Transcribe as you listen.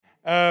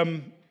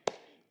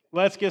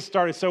Let's get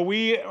started. So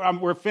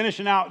we're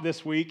finishing out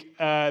this week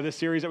the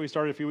series that we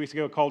started a few weeks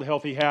ago called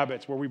Healthy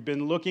Habits, where we've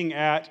been looking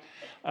at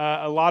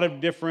a lot of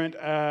different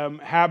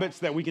habits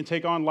that we can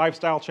take on,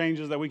 lifestyle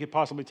changes that we could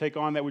possibly take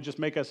on that would just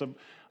make us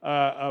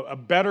a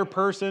better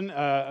person,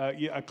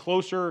 a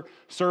closer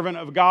servant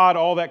of God,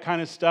 all that kind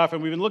of stuff.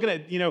 And we've been looking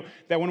at,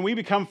 that when we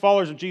become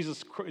followers of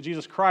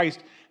Jesus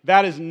Christ,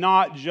 that is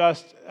not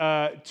just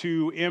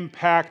to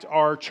impact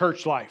our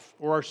church life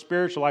or our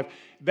spiritual life.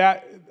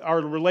 That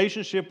our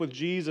relationship with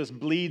Jesus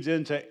bleeds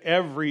into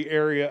every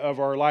area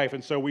of our life.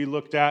 And so we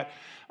looked at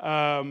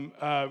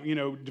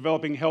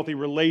developing healthy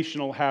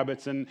relational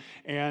habits and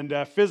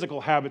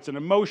physical habits and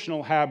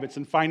emotional habits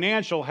and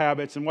financial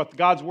habits and what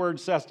God's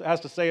Word has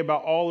to say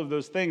about all of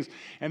those things.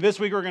 And this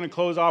week we're going to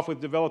close off with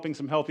developing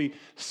some healthy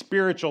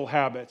spiritual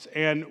habits.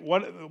 And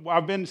what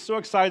I've been so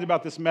excited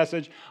about this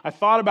message, I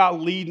thought about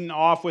leading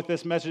off with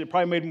this message. It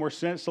probably made more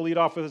sense to lead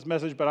off with this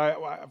message,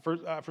 but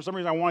for some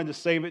reason I wanted to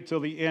save it till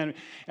the end.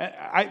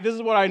 This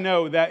is what I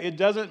know, that it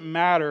doesn't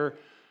matter.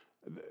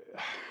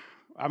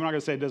 I'm not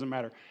going to say it doesn't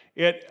matter.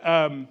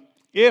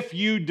 If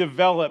you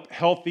develop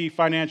healthy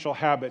financial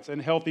habits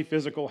and healthy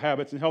physical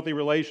habits and healthy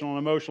relational and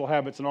emotional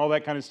habits and all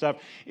that kind of stuff,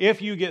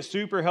 if you get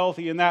super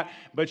healthy in that,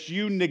 but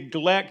you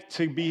neglect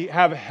to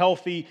have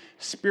healthy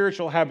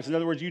spiritual habits, in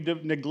other words, you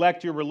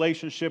neglect your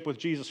relationship with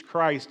Jesus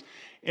Christ,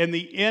 at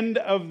the end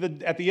of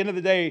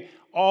the day,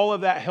 all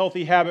of that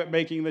healthy habit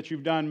making that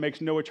you've done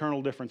makes no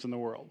eternal difference in the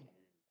world.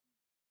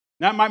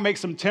 That might make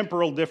some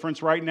temporal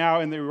difference right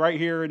now, right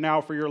here and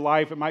now for your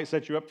life. It might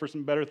set you up for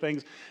some better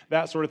things,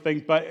 that sort of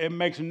thing. But it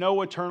makes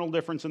no eternal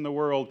difference in the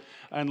world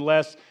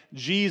unless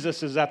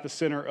Jesus is at the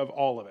center of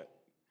all of it.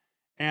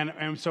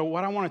 And so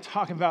what I want to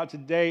talk about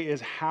today is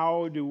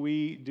how do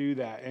we do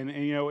that? And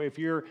if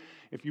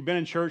you've been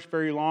in church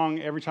very long,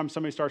 every time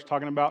somebody starts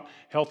talking about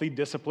healthy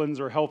disciplines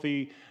or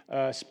healthy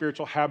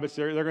spiritual habits,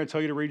 they're going to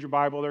tell you to read your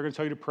Bible, they're going to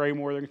tell you to pray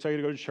more, they're going to tell you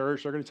to go to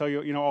church, they're going to tell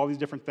you, all these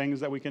different things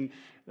that we can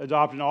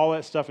adopt, and all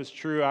that stuff is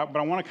true. But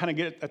I want to kind of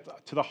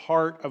get to the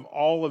heart of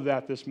all of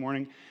that this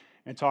morning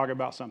and talk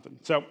about something.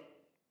 So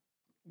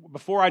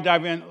before I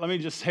dive in, let me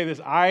just say this.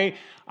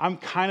 I'm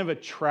kind of a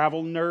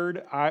travel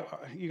nerd.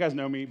 You guys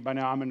know me by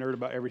now. I'm a nerd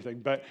about everything.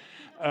 But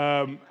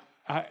when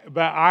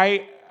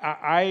I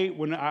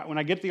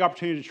get the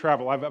opportunity to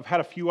travel, I've had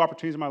a few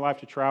opportunities in my life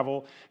to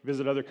travel,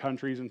 visit other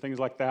countries and things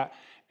like that.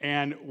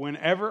 And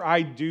whenever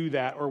I do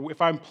that, or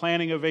if I'm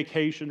planning a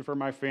vacation for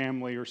my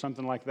family or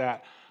something like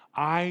that,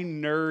 I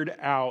nerd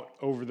out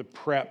over the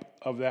prep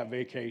of that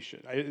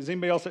vacation. Does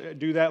anybody else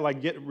do that?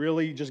 Like get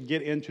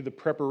into the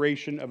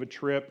preparation of a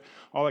trip,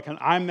 all that kind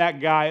of. I'm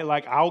that guy.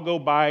 Like I'll go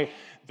buy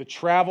the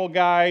travel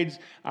guides.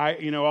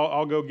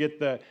 I'll go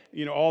get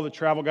all the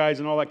travel guides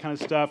and all that kind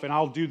of stuff, and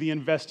I'll do the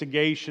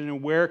investigation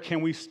and where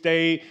can we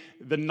stay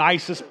the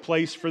nicest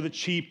place for the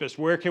cheapest?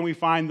 Where can we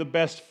find the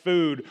best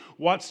food?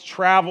 What's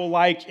travel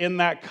like in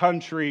that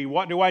country?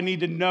 What do I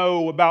need to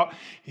know about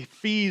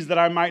fees that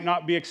I might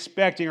not be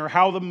expecting, or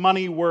how the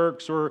money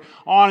works, or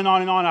on and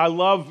on and on. I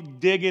love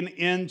digging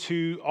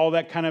into all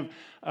that kind of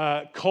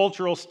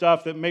cultural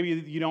stuff that maybe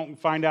you don't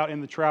find out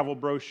in the travel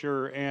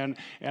brochure,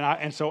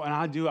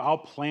 I'll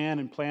plan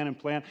and plan and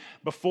plan.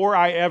 Before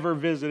I ever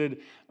visited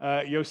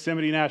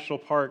Yosemite National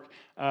Park,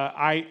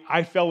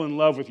 I fell in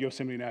love with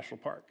Yosemite National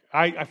Park.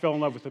 I fell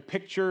in love with the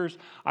pictures.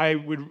 I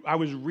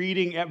was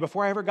reading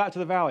before I ever got to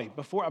the valley.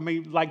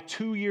 Like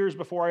 2 years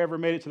before I ever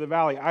made it to the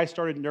valley, I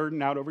started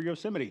nerding out over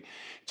Yosemite,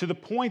 to the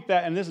point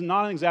that, and this is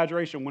not an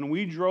exaggeration, when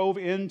we drove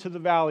into the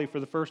valley for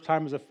the first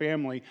time as a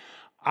family,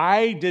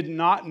 I did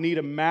not need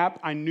a map.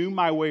 I knew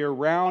my way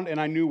around, and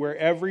I knew where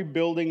every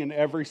building and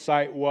every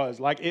site was.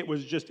 Like it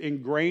was just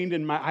ingrained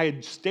in I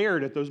had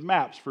stared at those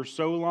maps for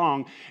so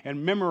long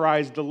and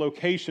memorized the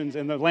locations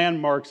and the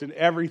landmarks and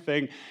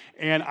everything.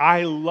 And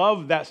I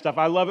love that stuff.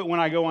 I love it when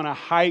I go on a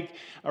hike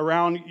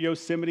around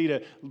Yosemite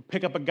to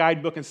pick up a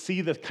guidebook and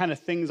see the kind of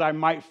things I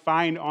might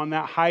find on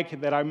that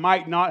hike that I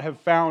might not have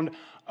found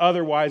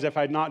otherwise if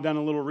I'd not done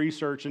a little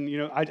research. And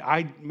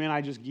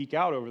I just geek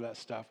out over that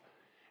stuff.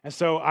 And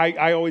so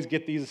I always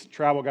get these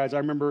travel guides. I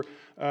remember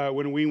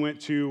when we went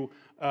to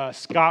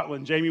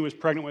Scotland. Jamie was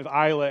pregnant with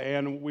Isla,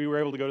 and we were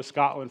able to go to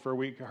Scotland for a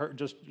week,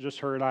 just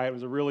her and I. It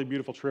was a really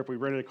beautiful trip. We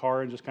rented a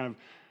car and just kind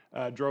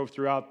of drove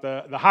throughout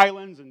the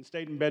Highlands and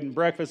stayed in bed and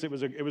breakfast. It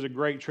was a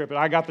great trip. And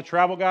I got the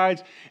travel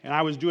guides, and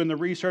I was doing the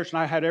research, and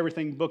I had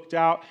everything booked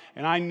out,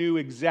 and I knew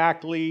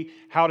exactly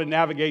how to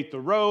navigate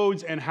the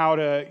roads and how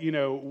to,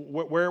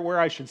 where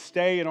I should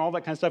stay and all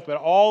that kind of stuff. But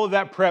all of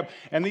that prep,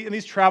 and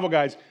these travel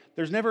guides,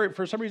 there's never,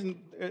 for some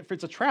reason, if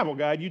it's a travel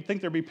guide, you'd think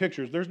there'd be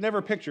pictures. There's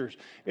never pictures.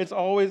 It's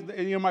always,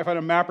 you might find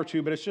a map or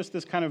two, but it's just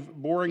this kind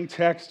of boring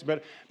text,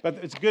 but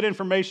it's good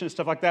information and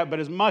stuff like that. But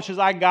as much as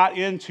I got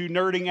into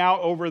nerding out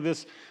over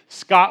this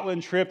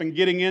Scotland trip and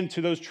getting into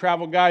those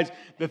travel guides,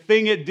 the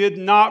thing it did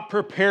not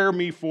prepare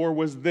me for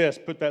was this.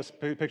 Put that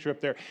picture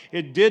up there.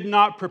 It did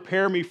not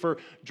prepare me for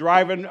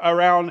driving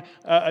around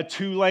a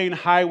 2-lane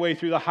highway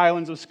through the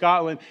Highlands of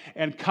Scotland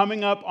and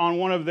coming up on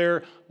one of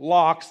their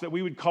lochs that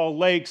we would call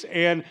lakes,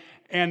 and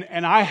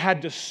And I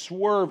had to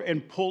swerve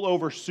and pull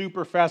over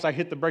super fast. I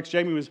hit the brakes.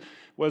 Jamie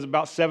was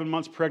about 7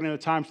 months pregnant at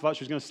the time, so thought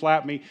she was going to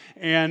slap me.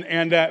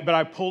 But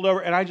I pulled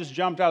over, and I just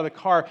jumped out of the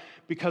car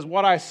because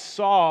what I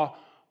saw,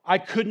 I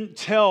couldn't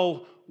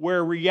tell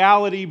where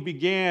reality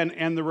began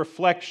and the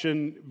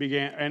reflection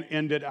began and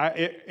ended.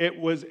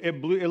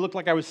 It looked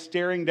like I was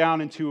staring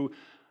down into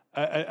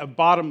a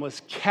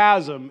bottomless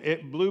chasm.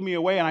 It blew me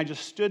away, and I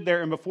just stood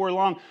there. And before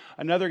long,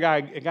 another guy,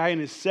 a guy in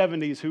his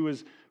 70s who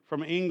was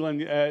from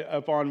England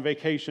up on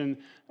vacation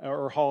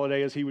or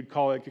holiday, as he would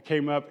call it,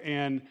 came up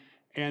and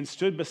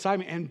stood beside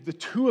me. And the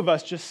two of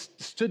us just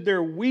stood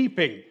there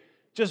weeping,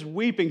 just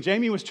weeping.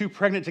 Jamie was too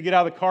pregnant to get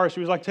out of the car. She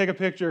was like, take a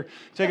picture,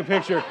 take a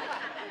picture.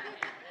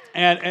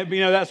 And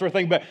that sort of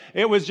thing. But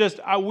it was just,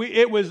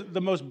 it was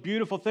the most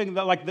beautiful thing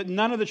that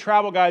none of the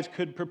travel guides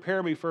could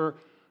prepare me for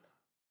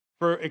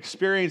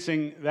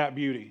experiencing that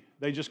beauty.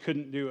 They just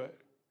couldn't do it.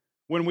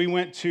 When we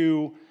went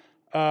to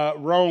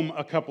Rome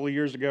a couple of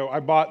years ago,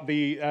 I bought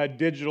the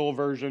digital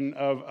version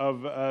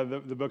of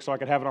the book so I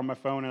could have it on my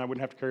phone and I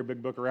wouldn't have to carry a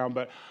big book around.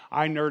 But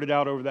I nerded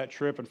out over that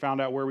trip and found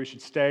out where we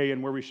should stay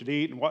and where we should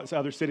eat and what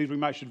other cities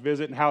we should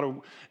visit and how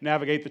to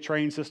navigate the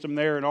train system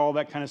there and all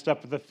that kind of stuff.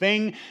 But the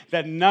thing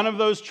that none of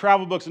those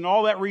travel books and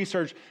all that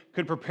research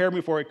could prepare me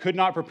for, it could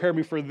not prepare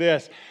me for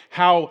this,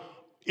 how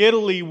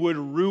Italy would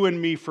ruin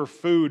me for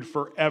food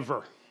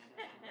forever.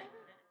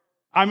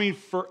 I mean,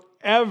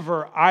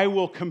 forever, I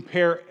will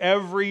compare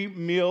every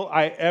meal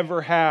I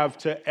ever have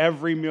to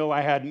every meal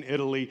I had in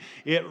Italy.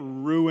 It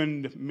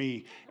ruined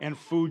me, and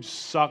food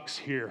sucks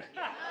here.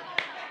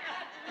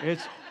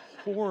 It's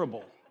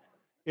horrible.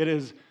 It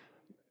is,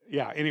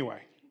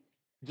 anyway,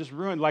 just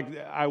ruined. Like,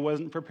 I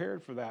wasn't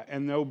prepared for that,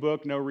 and no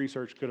book, no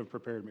research could have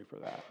prepared me for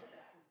that.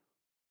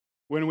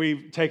 When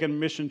we've taken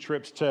mission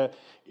trips to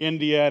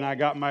India, and I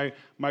got my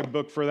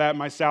book for that,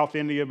 my South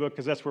India book,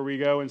 because that's where we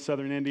go in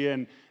southern India,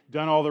 and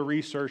done all the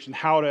research and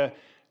how to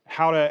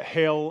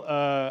hail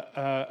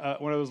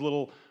one of those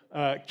little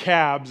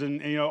cabs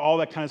and all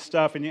that kind of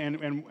stuff,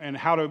 and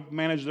how to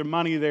manage their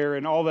money there,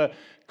 and all the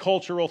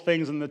cultural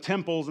things and the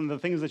temples and the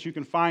things that you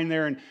can find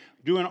there, and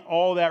doing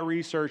all that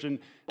research and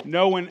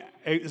knowing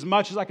as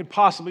much as I could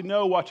possibly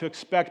know what to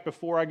expect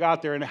before I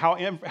got there, and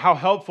how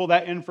helpful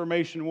that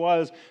information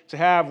was to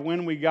have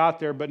when we got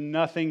there. But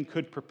nothing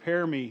could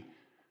prepare me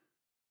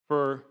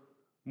for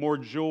more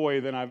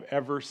joy than I've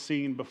ever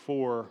seen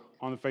before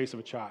on the face of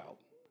a child.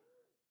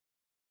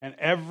 And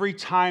every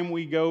time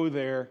we go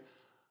there,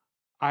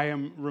 I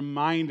am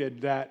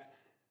reminded that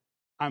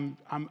I'm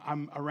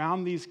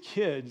around these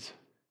kids.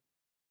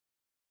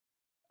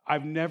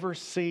 I've never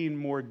seen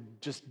more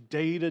just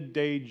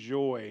day-to-day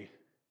joy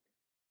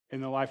in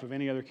the life of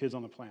any other kids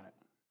on the planet.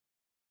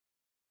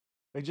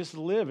 They just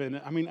live in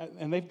it.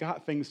 And they've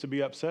got things to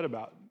be upset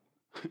about.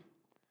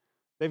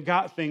 They've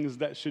got things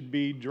that should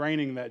be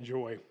draining that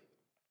joy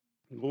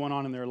going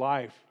on in their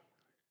life.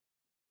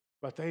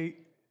 But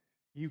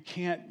you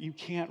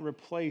can't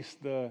replace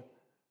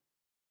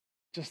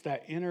just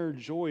that inner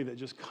joy that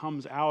just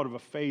comes out of a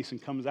face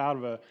and comes out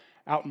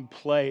in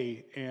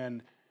play.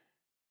 And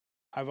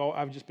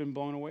I've just been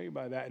blown away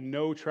by that. And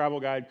no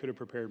travel guide could have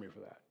prepared me for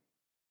that.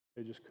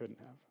 They just couldn't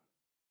have.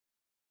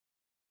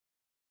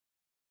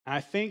 And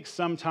I think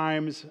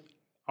sometimes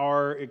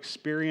our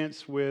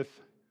experience with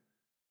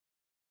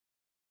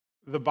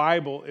the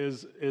Bible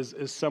is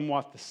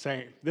somewhat the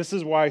same. This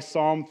is why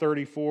Psalm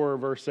 34,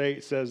 verse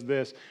 8 says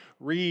this: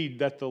 read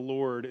that the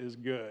Lord is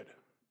good.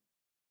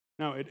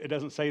 No, it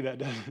doesn't say that,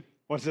 does it?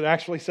 What does it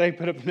actually say?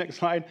 Put up the next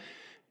slide.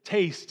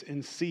 Taste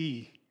and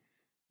see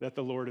that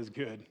the Lord is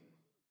good.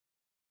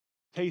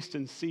 Taste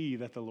and see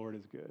that the Lord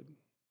is good.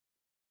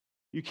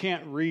 You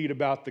can't read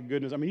about the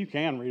goodness. You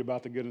can read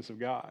about the goodness of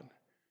God,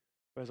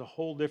 but it's a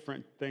whole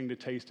different thing to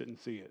taste it and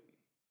see it.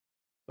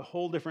 It's a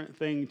whole different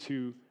thing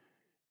to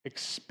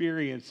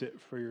experience it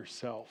for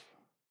yourself.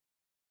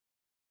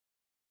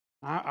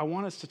 I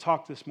want us to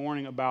talk this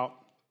morning about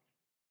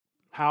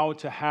how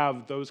to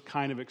have those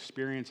kind of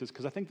experiences,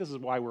 because I think this is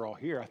why we're all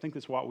here. I think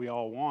that's what we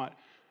all want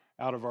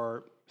out of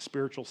our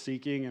spiritual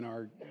seeking and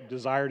our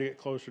desire to get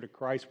closer to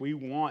Christ. We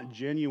want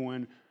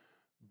genuine,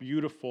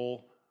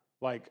 beautiful,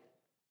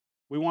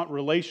 we want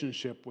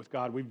relationship with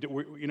God.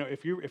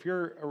 If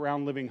you're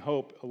around Living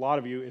Hope, a lot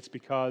of you, it's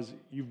because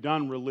you've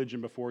done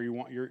religion before.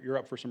 You're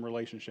up for some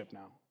relationship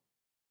now.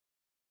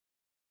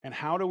 And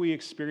how do we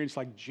experience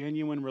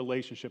genuine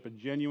relationship, a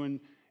genuine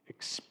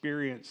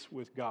experience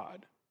with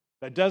God?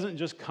 That doesn't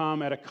just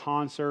come at a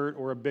concert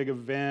or a big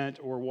event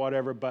or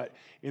whatever, but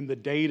in the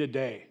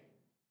day-to-day.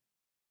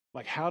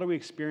 How do we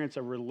experience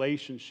a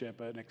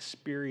relationship, an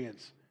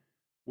experience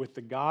with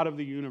the God of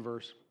the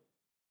universe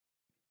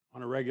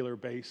on a regular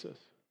basis?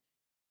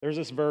 There's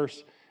this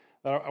verse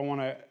that I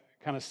want to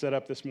kind of set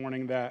up this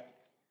morning that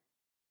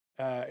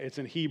it's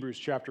in Hebrews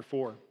chapter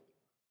 4.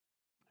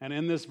 And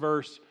in this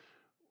verse,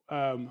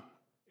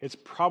 it's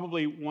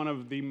probably one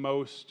of the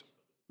most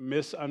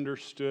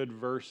misunderstood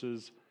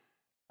verses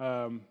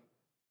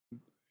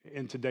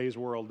in today's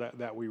world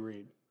that we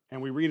read.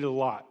 And we read it a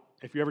lot.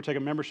 If you ever take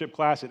a membership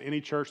class at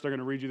any church, they're going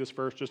to read you this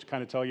verse just to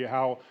kind of tell you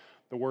how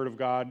the Word of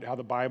God, how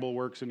the Bible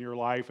works in your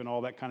life and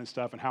all that kind of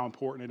stuff and how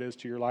important it is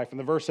to your life. And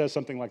the verse says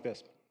something like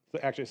this.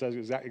 Actually, it says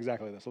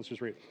exactly this. Let's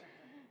just read it.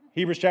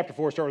 Hebrews chapter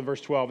 4, start with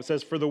verse 12. It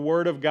says, "For the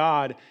Word of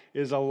God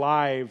is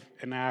alive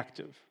and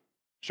active,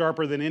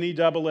 sharper than any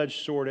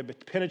double-edged sword.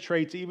 It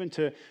penetrates even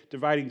to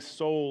dividing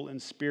soul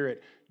and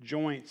spirit,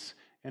 joints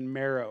and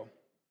marrow.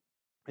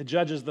 It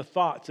judges the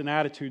thoughts and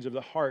attitudes of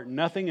the heart.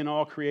 Nothing in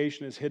all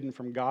creation is hidden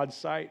from God's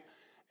sight.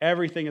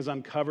 Everything is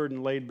uncovered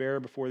and laid bare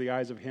before the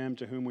eyes of Him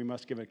to whom we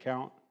must give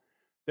account.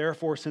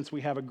 Therefore, since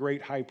we have a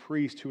great high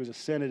priest who has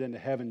ascended into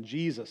heaven,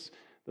 Jesus,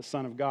 the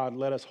Son of God,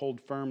 let us hold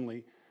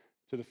firmly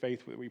to the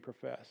faith that we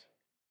profess."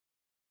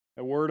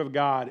 The Word of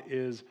God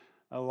is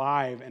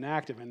alive and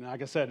active. And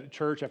like I said,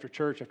 church after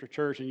church after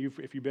church, and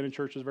if you've been in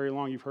churches very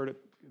long, you've heard it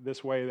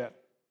this way, that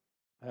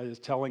is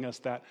telling us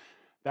that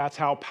that's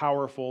how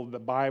powerful the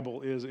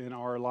Bible is in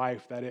our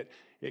life, that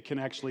it can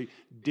actually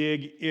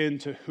dig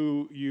into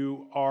who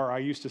you are. I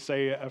used to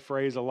say a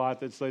phrase a lot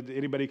that said,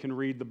 anybody can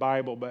read the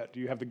Bible, but do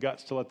you have the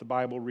guts to let the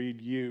Bible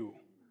read you?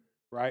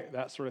 Right?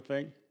 That sort of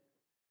thing.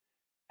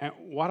 And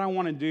what I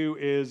want to do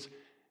is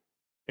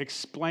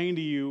explain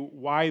to you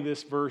why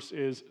this verse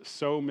is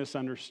so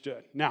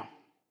misunderstood. Now,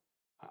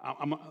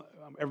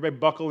 everybody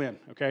buckle in,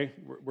 okay?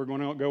 We're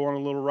going to go on a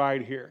little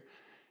ride here.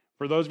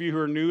 For those of you who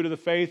are new to the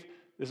faith,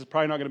 this is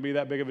probably not going to be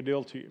that big of a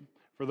deal to you.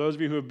 For those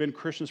of you who have been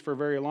Christians for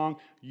very long,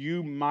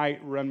 you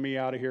might run me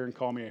out of here and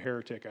call me a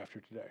heretic after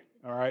today,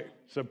 all right?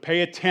 So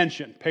pay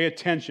attention,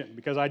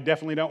 because I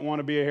definitely don't want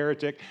to be a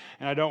heretic,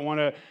 and I don't want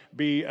to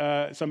be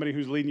somebody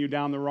who's leading you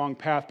down the wrong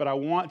path, but I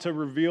want to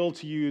reveal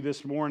to you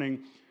this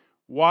morning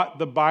what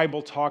the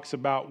Bible talks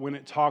about when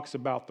it talks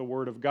about the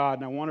Word of God.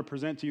 And I want to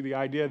present to you the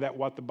idea that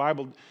what the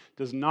Bible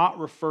does not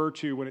refer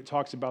to when it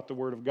talks about the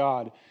Word of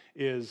God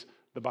is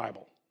the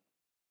Bible.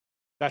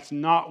 That's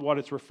not what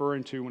it's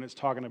referring to when it's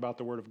talking about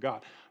the Word of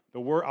God.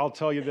 I'll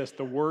tell you this,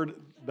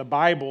 the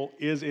Bible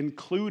is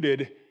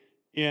included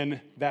in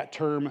that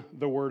term,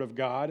 the Word of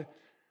God,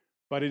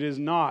 but it is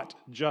not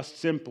just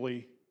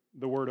simply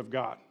the Word of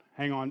God.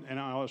 Hang on, and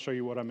I'll show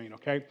you what I mean,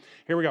 okay?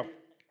 Here we go.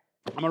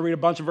 I'm going to read a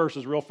bunch of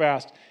verses real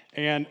fast.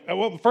 And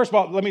well, first of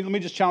all, let me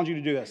just challenge you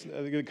to do this.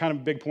 The kind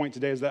of big point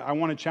today is that I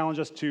want to challenge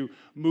us to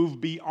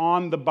move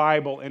beyond the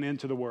Bible and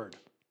into the Word.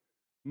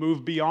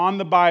 Move beyond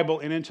the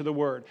Bible and into the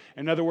Word.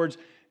 In other words,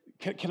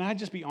 can I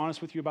just be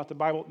honest with you about the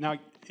Bible? Now,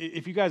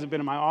 if you guys have been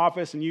in my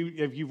office and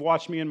if you've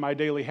watched me in my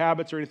daily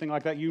habits or anything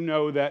like that, you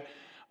know that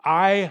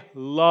I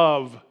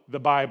love the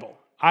Bible.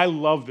 I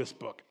love this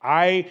book.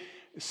 I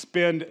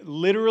spend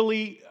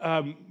literally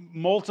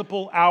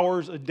multiple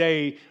hours a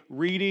day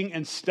reading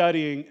and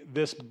studying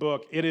this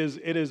book.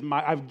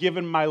 I've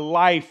given my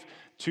life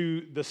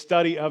to the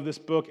study of this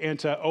book and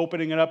to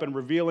opening it up and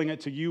revealing it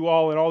to you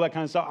all and all that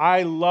kind of stuff.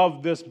 I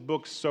love this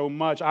book so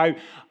much.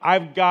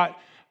 I've got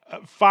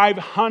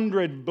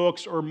 500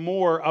 books or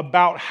more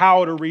about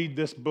how to read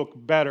this book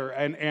better.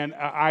 And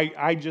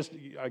I just,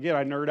 again,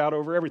 I nerd out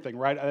over everything,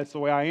 right? That's the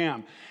way I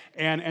am.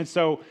 And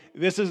so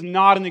this is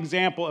not an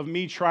example of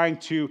me trying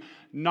to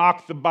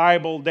knock the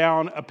Bible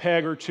down a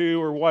peg or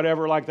two or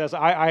whatever like this.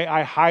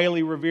 I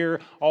highly revere,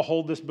 I'll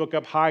hold this book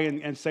up high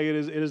and say it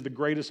is the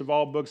greatest of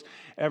all books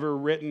ever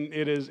written.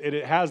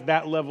 It has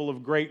that level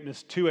of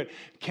greatness to it.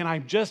 Can I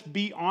just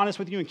be honest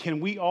with you? And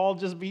can we all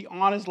just be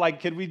honest?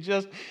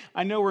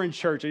 I know we're in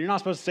church and you're not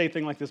supposed to say a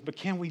thing like this, but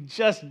can we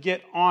just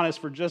get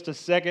honest for just a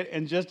second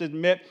and just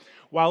admit,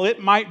 while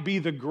it might be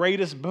the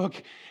greatest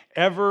book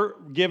ever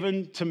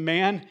given to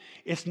man,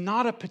 it's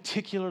not a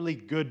particularly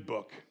good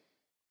book.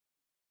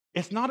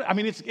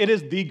 It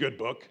is the good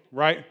book,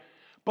 right?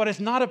 But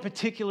it's not a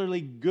particularly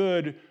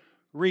good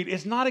read.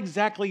 It's not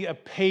exactly a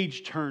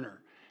page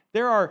turner.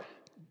 There are,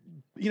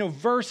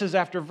 verses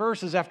after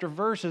verses after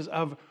verses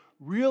of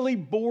really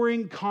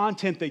boring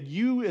content that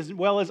you, as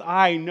well as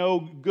I,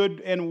 know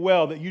good and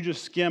well, that you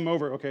just skim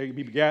over. Okay, he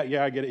begat,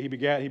 yeah, I get it. He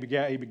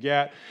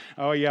begat.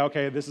 Oh, yeah,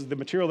 okay, this is the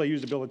material they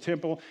used to build a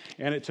temple,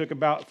 and it took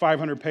about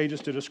 500 pages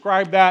to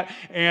describe that,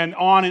 and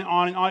on and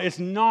on and on. It's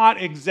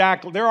not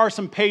exactly, there are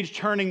some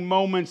page-turning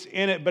moments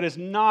in it, but it's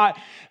not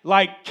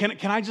like,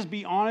 can I just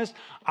be honest?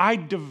 I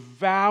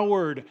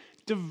devoured,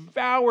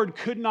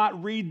 could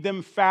not read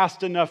them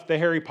fast enough, the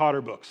Harry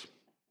Potter books.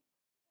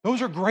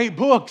 Those are great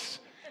books.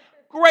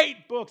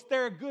 Great books.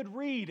 They're a good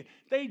read.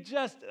 They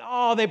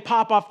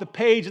pop off the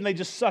page and they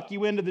just suck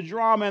you into the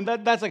drama. And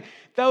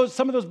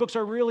some of those books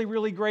are really,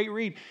 really great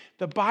read.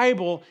 The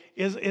Bible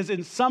is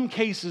in some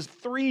cases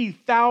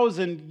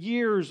 3,000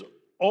 years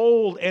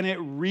old, and it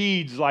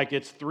reads like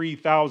it's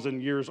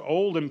 3,000 years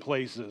old in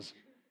places.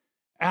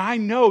 And I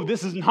know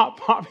this is not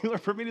popular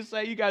for me to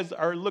say. You guys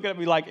are looking at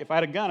me like, if I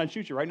had a gun, I'd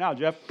shoot you right now,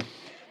 Jeff.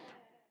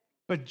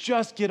 But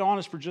just get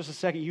honest for just a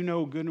second. You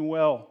know good and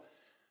well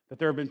that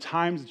there have been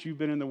times that you've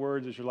been in the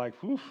Word that you're like,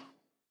 whew,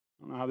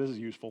 I don't know how this is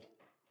useful.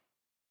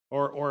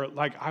 Or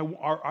like,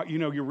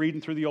 you're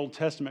reading through the Old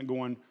Testament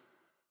going,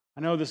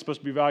 I know this is supposed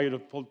to be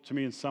valuable to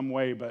me in some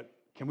way, but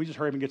can we just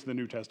hurry up and get to the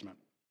New Testament?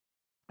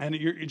 And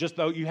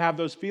you have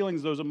those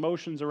feelings, those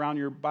emotions around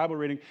your Bible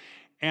reading.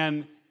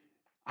 And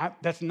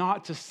That's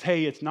not to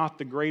say it's not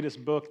the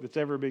greatest book that's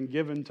ever been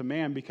given to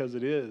man, because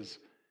it is.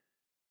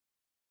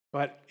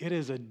 But it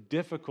is a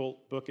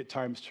difficult book at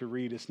times to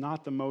read. It's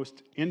not the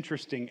most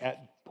interesting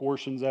at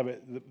portions of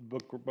it, the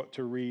book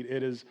to read.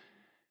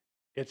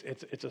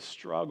 It's a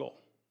struggle.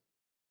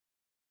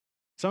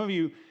 Some of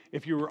you,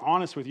 if you were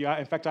honest with you,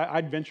 in fact,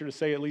 I'd venture to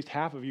say at least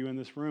half of you in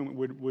this room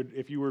would,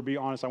 if you were to be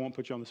honest, I won't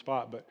put you on the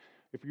spot, but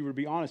if you were to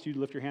be honest, you'd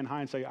lift your hand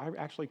high and say, I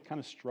actually kind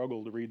of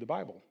struggle to read the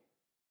Bible.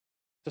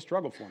 It's a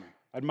struggle for me.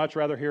 I'd much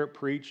rather hear it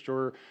preached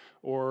or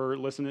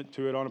listen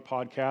to it on a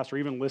podcast, or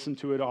even listen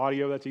to it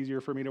audio. That's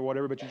easier for me to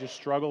whatever, but you just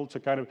struggle to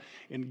kind of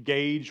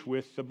engage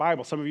with the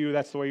Bible. Some of you,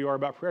 that's the way you are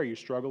about prayer. You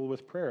struggle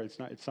with prayer. It's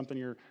something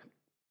you're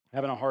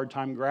having a hard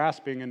time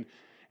grasping,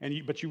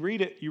 but you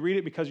read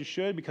it because you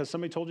should, because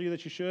somebody told you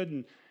that you should,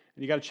 and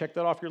you got to check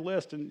that off your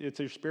list. And it's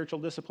your spiritual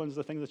disciplines,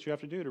 the things that you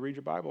have to do to read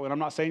your Bible. And I'm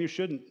not saying you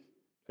shouldn't.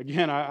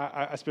 Again,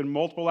 I spend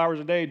multiple hours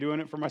a day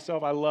doing it for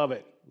myself. I love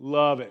it.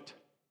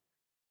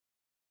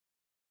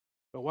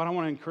 But what I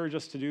want to encourage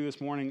us to do this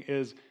morning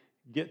is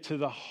get to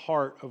the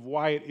heart of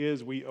why it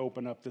is we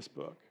open up this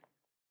book.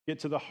 Get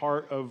to the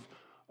heart of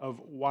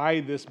why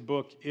this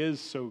book is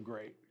so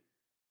great.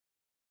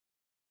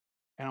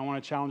 And I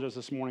want to challenge us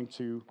this morning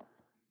to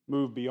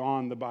move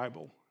beyond the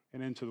Bible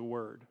and into the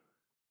Word.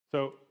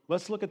 So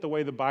let's look at the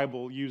way the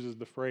Bible uses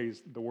the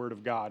phrase, the Word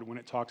of God, when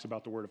it talks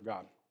about the Word of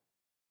God.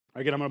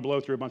 Again, I'm going to blow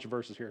through a bunch of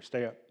verses here.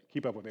 Stay up.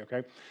 Keep up with me,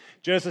 okay?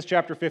 Genesis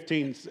chapter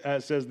 15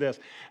 says this.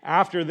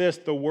 After this,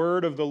 the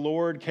word of the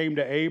Lord came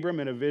to Abram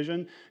in a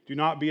vision. Do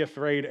not be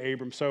afraid,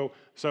 Abram. So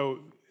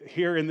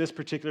here in this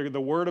particular, the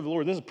word of the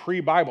Lord, this is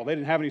pre-Bible. They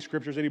didn't have any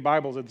scriptures, any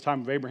Bibles at the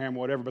time of Abraham,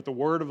 whatever, but the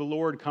word of the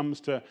Lord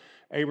comes to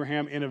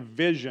Abraham in a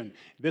vision.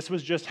 This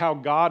was just how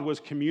God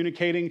was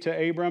communicating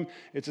to Abram.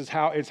 It's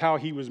how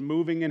he was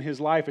moving in his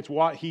life. It's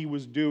what he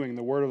was doing.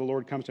 The word of the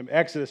Lord comes to him.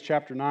 Exodus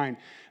chapter 9.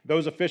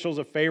 Those officials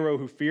of Pharaoh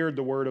who feared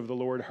the word of the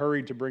Lord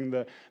hurried to bring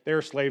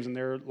their slaves and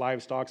their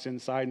livestock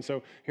inside. And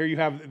so here you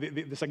have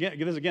this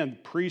again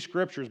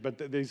pre-scriptures, but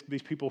these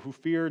people who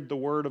feared the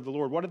word of the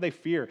Lord. What did they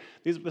fear?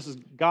 This is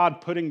God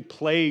putting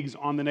plagues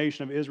on the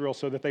nation of Israel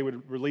so that they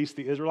would release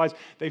the Israelites.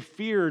 They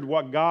feared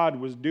what God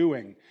was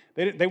doing.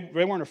 They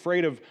weren't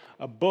afraid of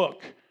a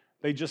book.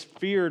 They just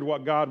feared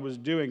what God was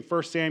doing.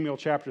 1 Samuel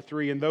chapter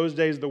 3, in those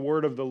days the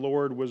word of the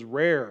Lord was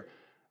rare.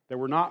 There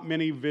were not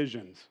many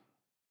visions.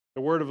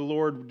 The word of the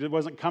Lord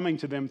wasn't coming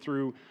to them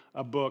through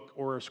a book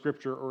or a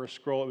scripture or a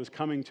scroll. It was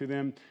coming to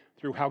them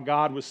through how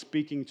God was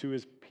speaking to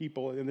his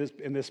people, in this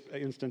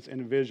instance,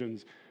 in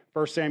visions.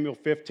 1 Samuel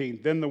 15,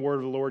 then the word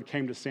of the Lord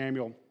came to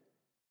Samuel.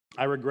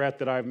 I regret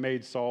that I have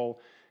made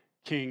Saul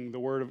king. The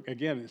word of,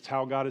 again, it's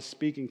how God is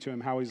speaking to him,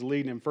 how he's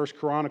leading him. 1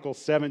 Chronicles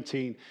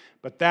 17,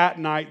 but that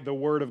night the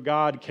word of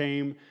God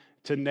came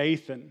to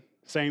Nathan.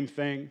 Same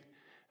thing.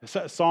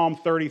 Psalm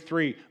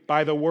 33,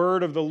 by the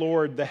word of the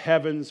Lord the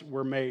heavens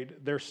were made,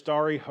 their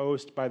starry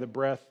host by the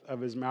breath of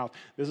his mouth.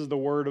 This is the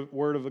word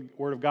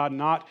of God,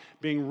 not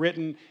being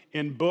written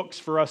in books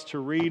for us to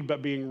read,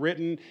 but being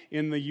written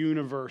in the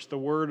universe. The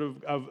word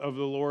of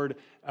the Lord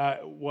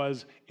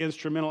was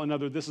instrumental. In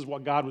other words, this is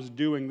what God was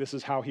doing. This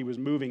is how he was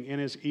moving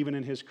even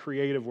in his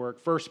creative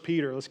work. 1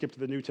 Peter, let's skip to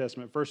the New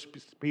Testament. 1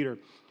 Peter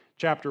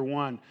chapter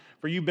 1.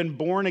 For you've been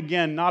born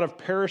again, not of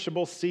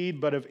perishable seed,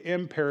 but of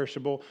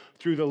imperishable,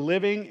 through the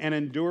living and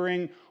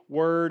enduring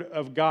word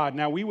of God.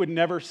 Now, we would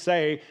never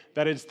say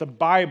that it's the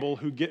Bible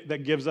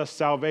that gives us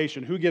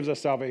salvation. Who gives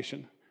us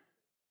salvation?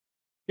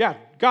 Yeah,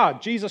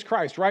 God, Jesus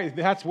Christ, right?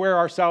 That's where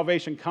our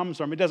salvation comes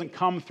from. It doesn't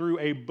come through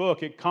a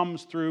book. It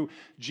comes through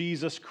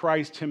Jesus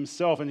Christ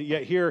himself. And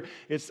yet here,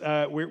 it's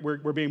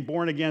we're being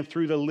born again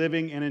through the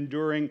living and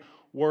enduring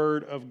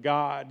word of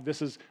God.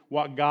 This is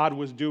what God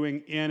was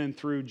doing in and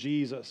through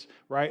Jesus,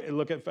 right? And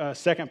look at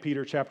 2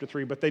 Peter chapter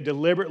 3. But they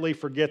deliberately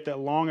forget that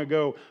long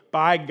ago,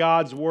 by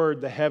God's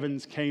word, the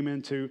heavens came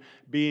into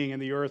being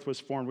and the earth was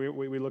formed.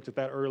 We looked at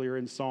that earlier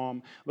in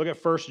Psalm. Look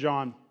at 1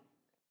 John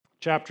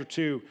chapter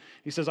 2.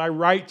 He says, I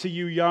write to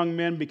you, young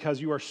men, because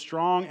you are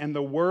strong and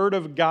the word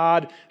of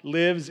God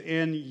lives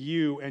in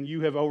you and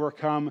you have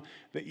overcome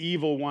the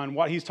evil one.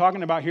 What he's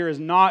talking about here is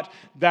not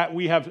that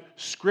we have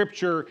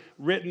scripture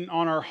written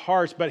on our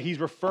hearts, but he's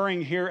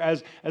referring here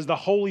as the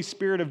Holy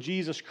Spirit of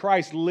Jesus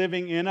Christ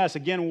living in us.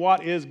 Again,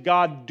 what is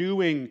God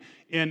doing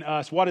in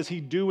us? What is he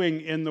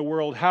doing in the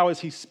world? How is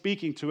he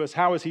speaking to us?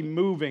 How is he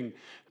moving?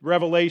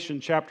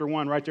 Revelation chapter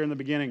 1, right there in the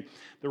beginning.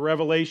 The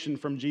revelation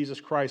from Jesus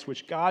Christ,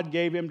 which God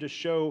gave him to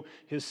show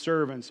his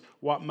servants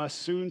what must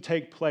soon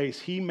take place.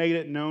 He made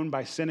it known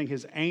by sending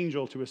his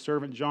angel to his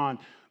servant John.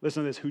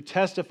 Listen to this, who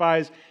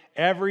testifies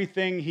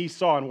everything he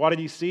saw. And what did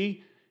he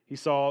see? He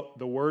saw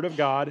the word of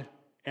God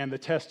and the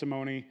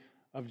testimony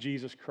of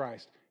Jesus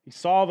Christ. He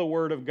saw the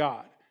word of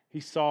God. He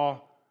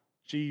saw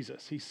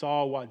Jesus. He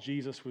saw what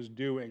Jesus was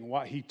doing,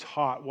 what he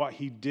taught, what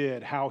he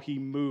did, how he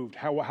moved,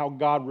 how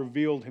God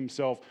revealed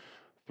himself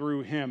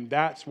through him.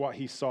 That's what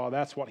he saw.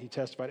 That's what he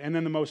testified. And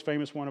then the most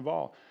famous one of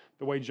all,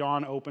 the way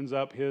John opens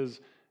up his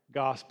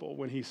gospel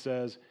when he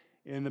says,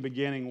 in the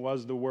beginning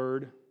was the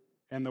Word,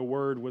 and the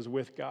Word was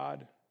with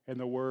God, and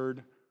the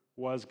Word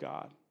was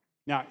God.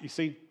 Now, you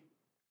see,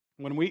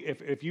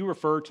 if you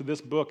refer to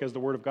this book as the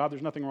Word of God,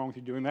 there's nothing wrong with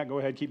you doing that. Go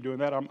ahead, keep doing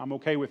that. I'm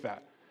okay with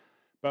that.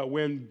 But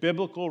when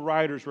biblical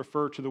writers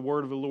refer to the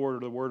Word of the Lord or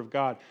the Word of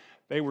God,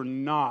 they were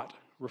not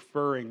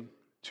referring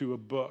to a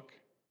book.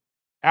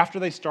 After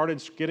they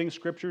started getting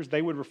scriptures,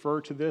 they would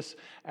refer to this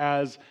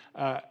as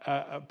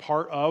a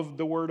part of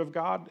the Word of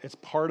God. It's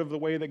part of the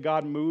way that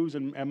God moves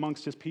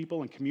amongst His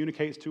people and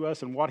communicates to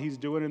us and what He's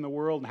doing in the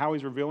world and how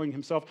He's revealing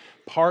Himself.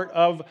 Part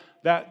of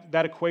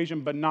that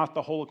equation, but not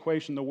the whole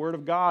equation. The Word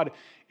of God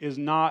is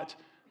not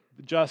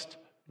just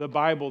the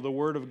Bible. The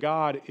Word of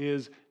God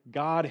is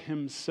God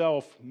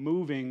Himself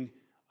moving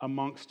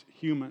amongst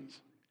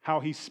humans, how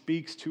He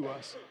speaks to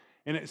us.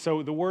 And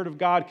so the Word of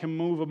God can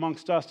move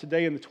amongst us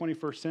today in the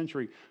 21st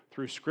century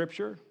through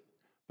Scripture.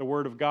 The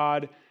Word of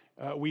God,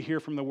 we hear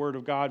from the Word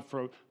of God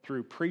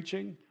through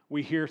preaching.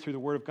 We hear through the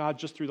Word of God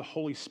just through the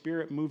Holy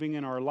Spirit moving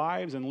in our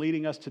lives and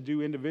leading us to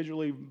do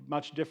individually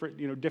much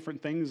different,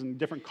 different things and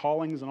different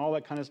callings and all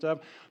that kind of stuff.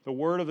 The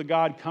Word of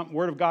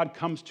God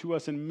comes to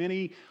us in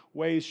many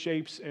ways,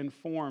 shapes, and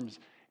forms.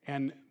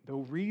 And the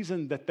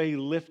reason that they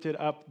lifted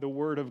up the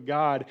Word of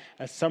God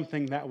as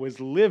something that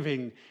was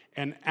living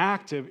and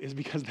active is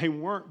because they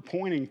weren't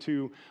pointing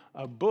to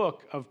a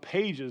book of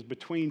pages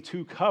between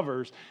two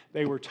covers.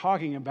 They were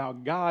talking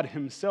about God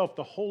Himself.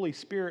 The Holy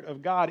Spirit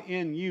of God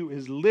in you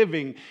is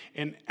living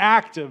and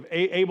active,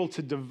 able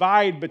to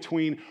divide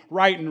between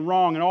right and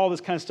wrong and all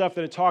this kind of stuff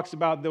that it talks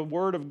about. The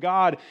Word of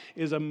God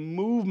is a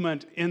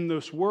movement in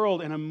this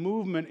world and a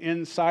movement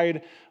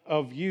inside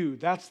of you.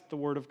 That's the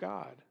Word of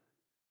God.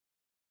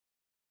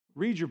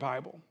 Read your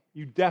Bible.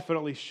 You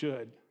definitely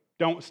should.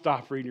 Don't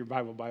stop reading your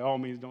Bible. By all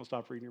means, don't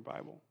stop reading your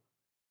Bible.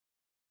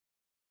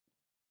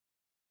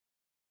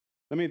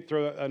 Let me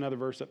throw another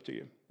verse up to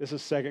you. This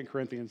is 2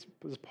 Corinthians.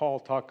 This is Paul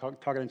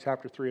talking in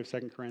chapter 3 of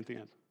 2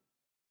 Corinthians.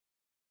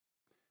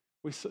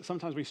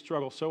 Sometimes we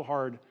struggle so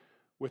hard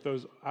with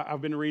those.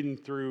 I've been reading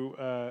through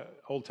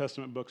Old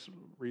Testament books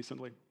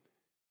recently.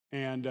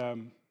 And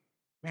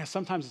man,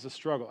 sometimes it's a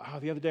struggle.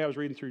 The other day I was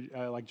reading through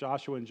like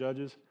Joshua and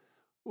Judges.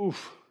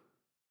 Oof.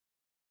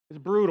 It's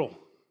brutal.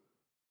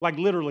 Like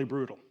literally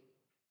brutal.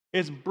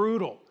 It's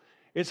brutal.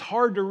 It's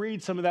hard to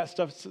read some of that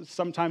stuff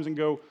sometimes and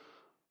go,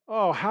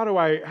 oh, how do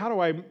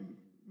I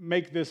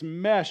make this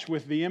mesh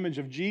with the image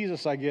of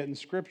Jesus I get in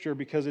Scripture?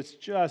 Because it's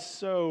just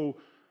so,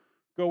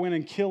 go in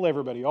and kill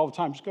everybody all the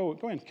time. Just go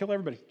in, kill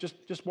everybody.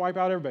 Just wipe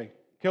out everybody.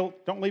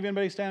 Don't leave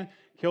anybody standing.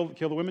 Kill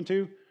the women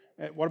too.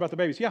 What about the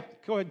babies? Yeah,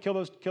 go ahead,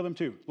 kill them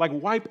too. Like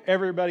wipe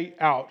everybody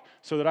out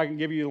so that I can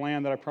give you the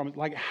land that I promised.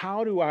 Like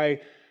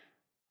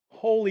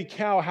holy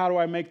cow, how do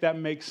I make that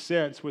make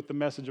sense with the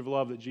message of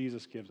love that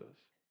Jesus gives us?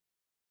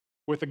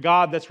 With the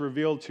God that's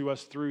revealed to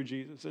us through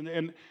Jesus.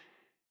 And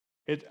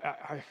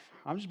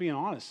I'm just being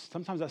honest.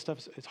 Sometimes that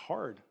stuff, it's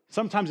hard.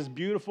 Sometimes it's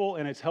beautiful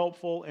and it's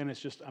helpful and it's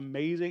just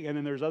amazing. And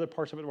then there's other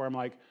parts of it where I'm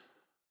like,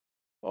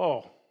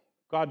 oh,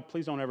 God,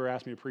 please don't ever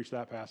ask me to preach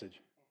that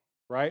passage.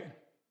 Right?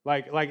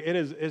 Like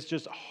it's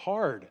just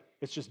hard.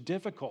 It's just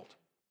difficult.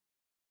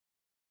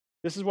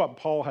 This is what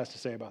Paul has to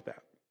say about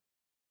that.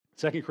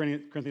 2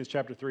 Corinthians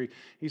chapter 3,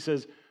 he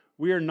says,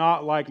 we are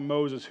not like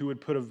Moses who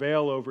would put a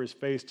veil over his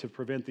face to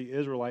prevent the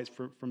Israelites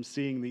from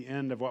seeing the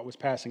end of what was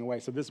passing away.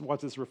 So what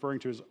this is referring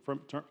to is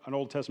from an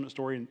Old Testament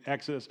story in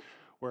Exodus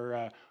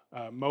where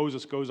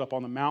Moses goes up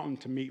on the mountain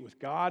to meet with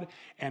God,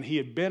 and he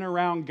had been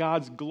around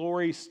God's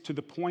glory to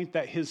the point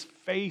that his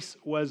face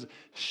was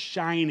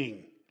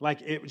shining.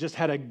 Like it just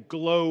had a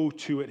glow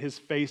to it, his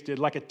face did,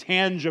 like a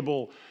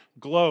tangible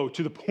glow,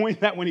 to the point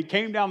that when he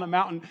came down the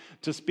mountain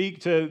to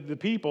speak to the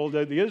people,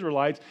 the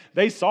Israelites,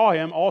 they saw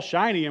him all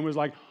shiny and was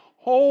like,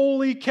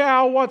 holy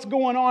cow, what's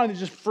going on? And it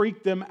just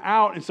freaked them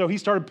out. And so he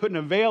started putting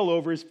a veil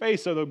over his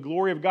face so the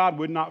glory of God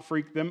would not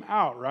freak them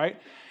out, right?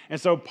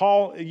 And so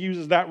Paul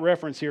uses that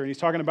reference here, and he's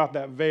talking about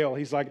that veil.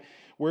 He's like,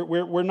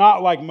 we're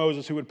not like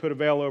Moses who would put a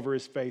veil over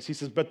his face. He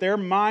says, but their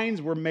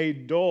minds were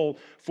made dull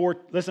for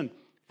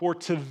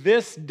to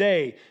this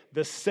day,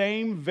 the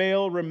same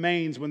veil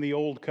remains when the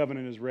Old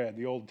Covenant is read,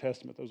 the Old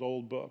Testament, those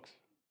old books.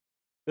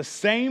 The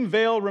same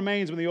veil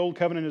remains when the Old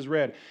Covenant is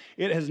read.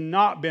 It has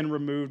not been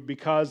removed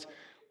because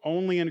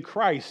only in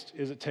Christ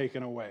is it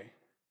taken away.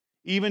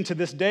 Even to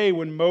this day,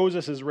 when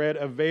Moses is read,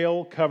 a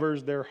veil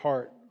covers their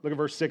heart. Look at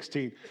verse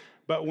 16.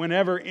 But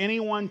whenever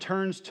anyone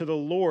turns to the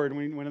Lord,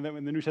 when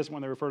in the New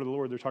Testament when they refer to the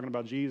Lord, they're talking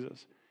about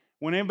Jesus.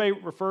 When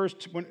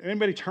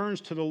anybody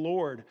turns to the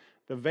Lord,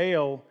 the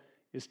veil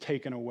is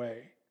taken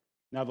away.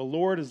 Now the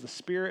Lord is the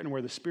Spirit, and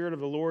where the Spirit of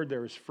the Lord,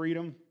 there is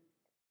freedom.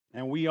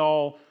 And we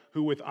all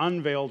who with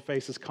unveiled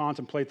faces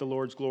contemplate the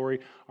Lord's glory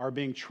are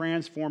being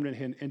transformed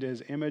into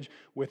His image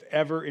with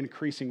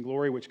ever-increasing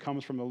glory, which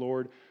comes from the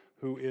Lord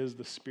who is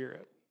the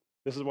Spirit.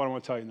 This is what I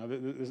want to tell you. Now,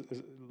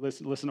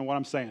 listen to what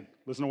I'm saying.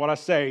 Listen to what I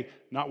say,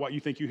 not what you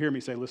think you hear me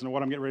say. Listen to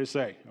what I'm getting ready to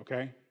say,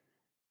 okay?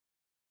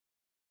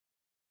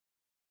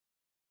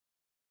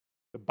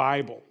 The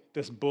Bible,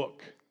 this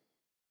book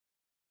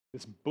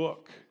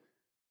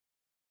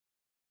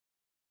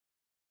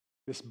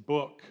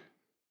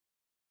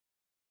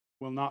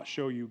will not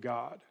show you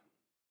God.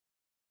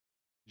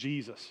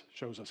 Jesus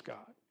shows us God.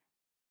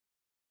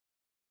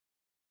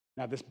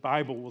 Now, this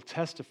Bible will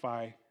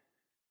testify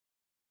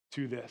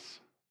to this.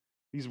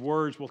 These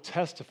words will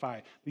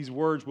testify. These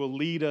words will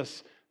lead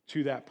us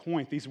to that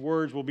point. These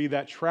words will be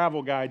that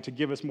travel guide to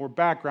give us more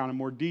background and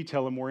more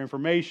detail and more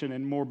information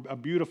and a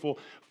beautiful,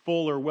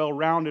 fuller,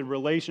 well-rounded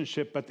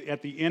relationship. But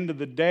at the end of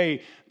the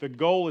day, the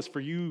goal is for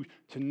you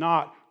to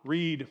not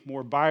read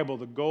more Bible.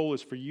 The goal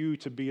is for you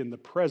to be in the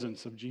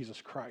presence of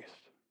Jesus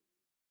Christ.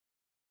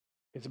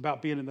 It's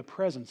about being in the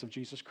presence of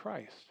Jesus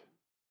Christ.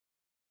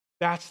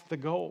 That's the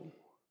goal.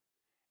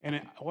 And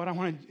what I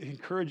want to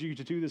encourage you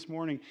to do this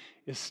morning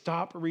is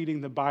stop reading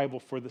the Bible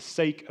for the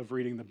sake of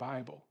reading the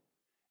Bible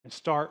and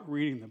start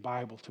reading the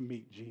Bible to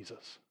meet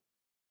Jesus.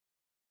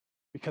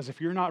 Because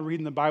if you're not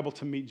reading the Bible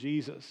to meet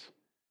Jesus,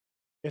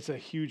 it's a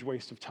huge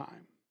waste of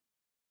time.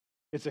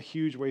 It's a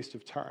huge waste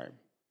of time.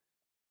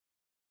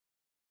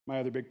 My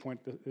other big point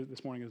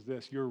this morning is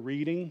this: your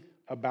reading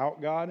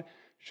about God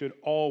should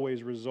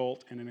always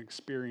result in an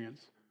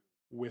experience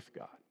with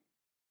God.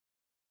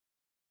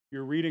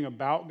 Your reading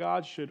about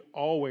God should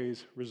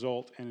always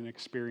result in an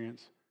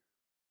experience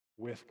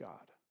with God.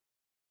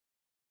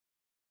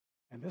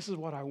 And this is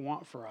what I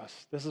want for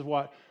us. This is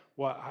what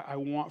I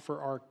want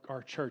for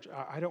our church.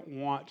 I don't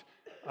want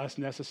us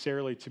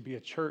necessarily to be a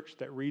church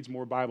that reads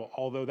more Bible,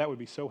 although that would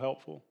be so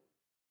helpful.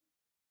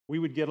 We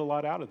would get a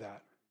lot out of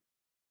that.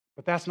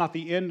 But that's not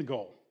the end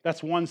goal.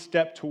 That's one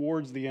step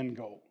towards the end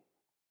goal.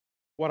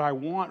 What I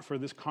want for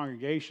this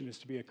congregation is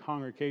to be a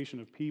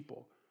congregation of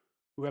people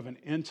who have an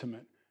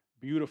intimate,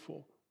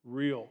 beautiful,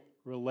 real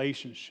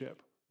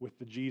relationship with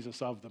the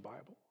Jesus of the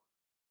Bible.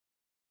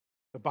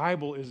 The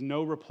Bible is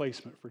no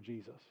replacement for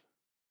Jesus.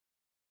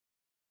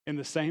 In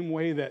the same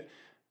way that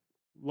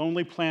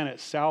Lonely Planet,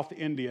 South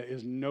India,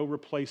 is no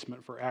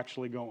replacement for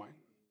actually going.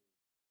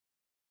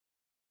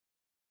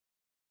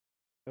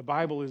 The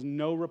Bible is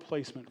no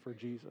replacement for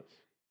Jesus.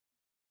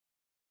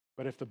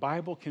 But if the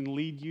Bible can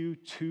lead you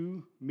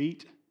to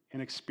meet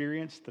and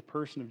experience the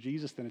person of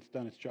Jesus, then it's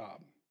done its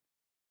job.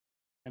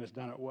 And it's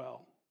done it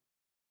well.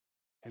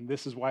 And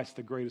this is why it's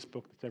the greatest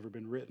book that's ever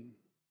been written.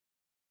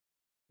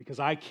 Because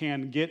I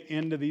can get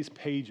into these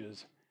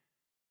pages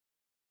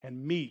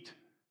and meet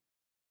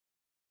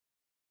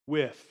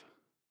with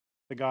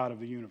the God of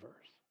the universe.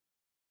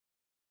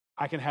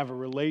 I can have a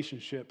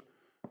relationship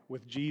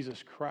with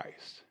Jesus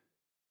Christ.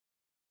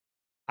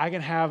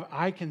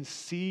 I can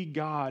see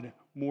God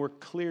more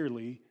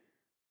clearly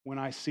when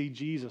I see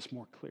Jesus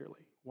more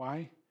clearly.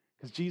 Why?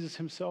 Because Jesus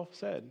himself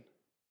said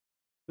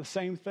the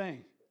same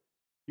thing.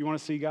 You want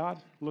to see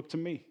God? Look to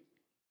me.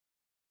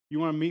 You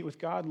want to meet with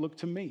God? Look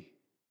to me.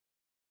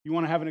 You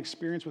want to have an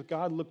experience with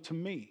God? Look to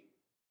me.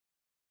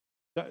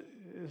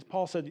 As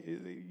Paul said,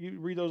 you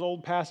read those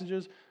old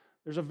passages,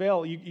 there's a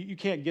veil. You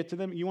can't get to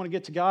them. You want to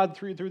get to God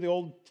through the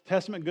Old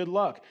Testament? Good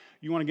luck.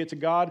 You want to get to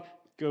God?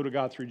 Go to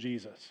God through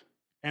Jesus.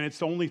 And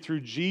it's only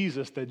through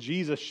Jesus that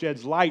Jesus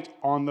sheds light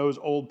on those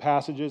old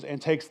passages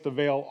and takes the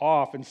veil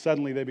off, and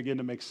suddenly they begin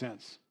to make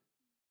sense.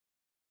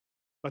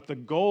 But the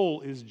goal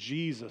is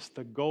Jesus.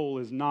 The goal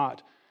is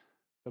not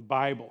the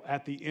Bible.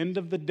 At the end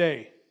of the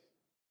day,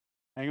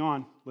 hang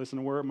on, listen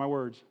to my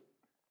words.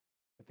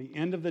 At the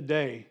end of the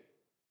day,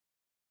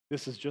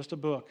 this is just a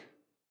book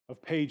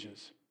of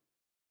pages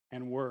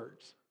and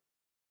words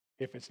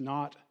if it's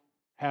not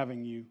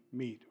having you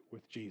meet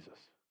with Jesus.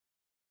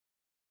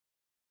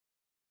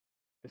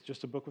 It's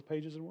just a book with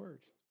pages and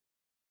words.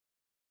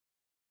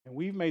 And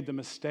we've made the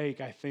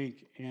mistake, I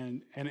think,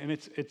 and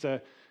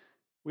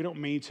we don't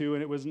mean to,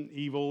 and it wasn't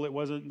evil. There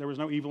was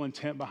no evil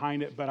intent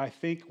behind it, but I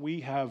think we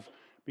have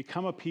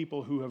become a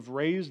people who have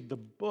raised the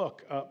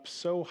book up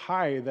so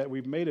high that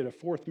we've made it a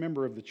fourth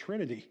member of the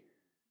Trinity.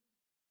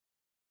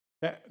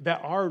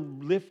 That our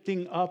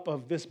lifting up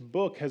of this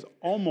book has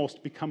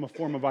almost become a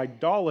form of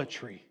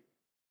idolatry.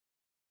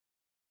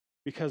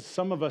 Because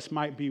some of us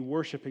might be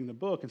worshiping the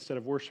book instead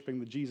of worshiping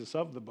the Jesus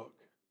of the book.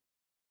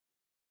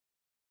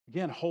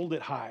 Again, hold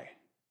it high.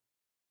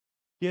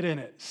 Get in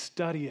it,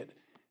 study it.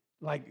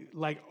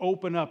 Like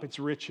open up its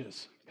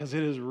riches, because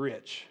it is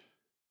rich.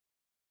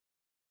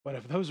 But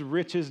if those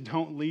riches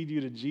don't lead you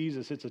to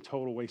Jesus, it's a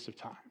total waste of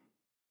time.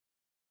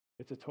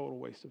 It's a total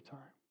waste of time.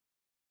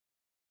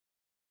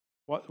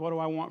 What do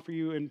I want for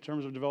you in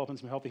terms of developing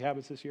some healthy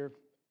habits this year?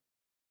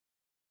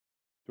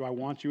 Do I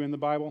want you in the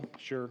Bible?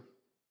 Sure.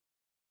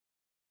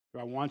 Do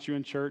I want you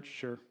in church?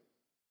 Sure.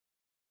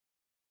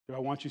 Do I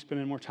want you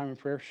spending more time in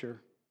prayer? Sure.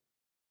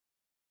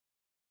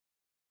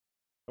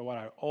 But what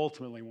I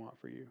ultimately want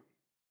for you,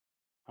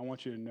 I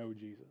want you to know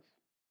Jesus.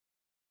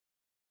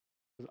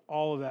 Because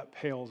all of that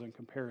pales in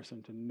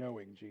comparison to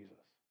knowing Jesus.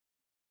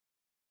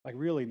 Like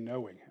really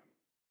knowing him.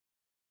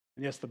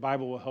 And yes, the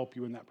Bible will help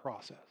you in that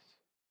process.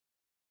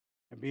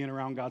 And being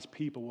around God's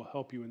people will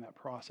help you in that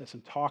process.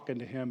 And talking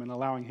to him and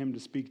allowing him to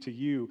speak to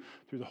you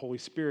through the Holy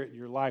Spirit in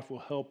your life will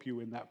help you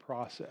in that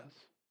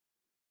process.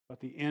 But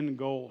the end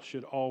goal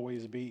should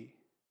always be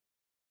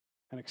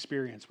an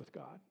experience with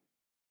God.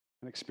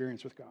 An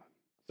experience with God.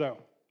 So,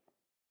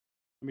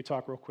 let me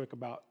talk real quick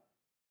about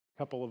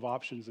a couple of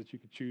options that you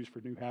could choose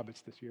for new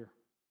habits this year.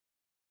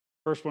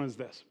 First one is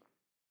this: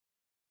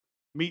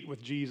 meet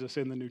with Jesus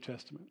in the New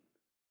Testament.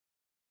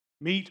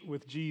 Meet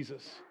with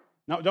Jesus.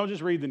 No, don't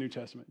just read the New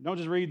Testament. Don't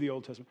just read the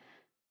Old Testament.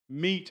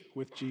 Meet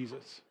with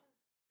Jesus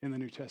in the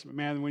New Testament.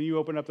 Man, when you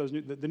open up those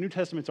the New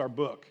Testament's our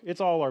book.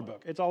 It's all our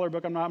book. It's all our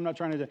book. I'm not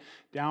trying to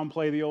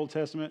downplay the Old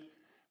Testament,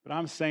 but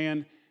I'm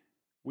saying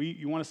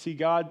you want to see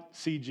God,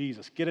 see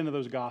Jesus. Get into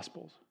those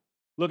Gospels.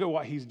 Look at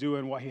what he's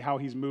doing, how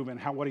he's moving,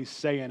 what he's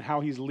saying,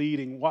 how he's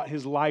leading, what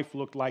his life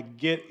looked like.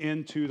 Get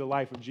into the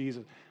life of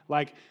Jesus.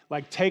 Like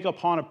take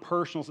upon a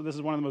personal. So this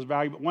is one of the most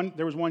valuable.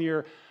 There was one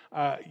year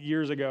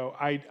years ago.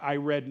 I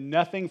read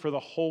nothing for the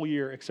whole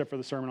year except for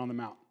the Sermon on the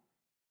Mount.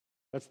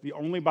 That's the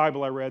only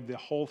Bible I read the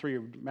whole 3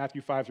 years,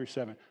 Matthew 5 through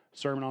 7,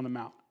 Sermon on the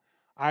Mount.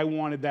 I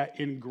wanted that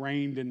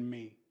ingrained in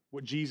me.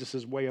 What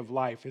Jesus' way of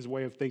life, his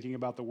way of thinking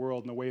about the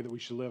world and the way that we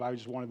should live. I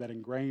just wanted that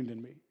ingrained in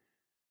me.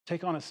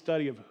 Take on a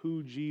study of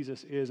who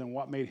Jesus is and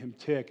what made him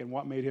tick and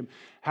what made him,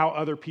 how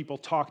other people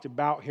talked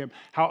about him,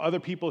 how other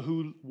people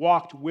who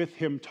walked with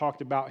him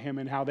talked about him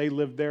and how they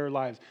lived their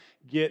lives.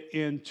 Get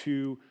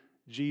into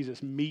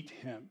Jesus. Meet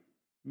him.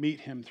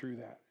 Meet him through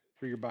that,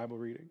 through your Bible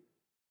reading.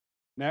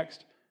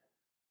 Next,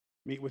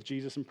 meet with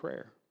Jesus in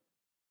prayer.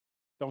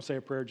 Don't say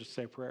a prayer, just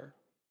say a prayer.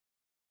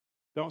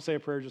 Don't say a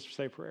prayer, just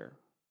say a prayer.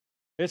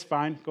 It's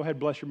fine. Go ahead,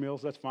 bless your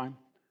meals. That's fine.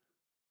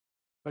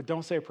 But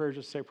don't say a prayer,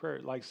 just say a prayer.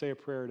 Like say a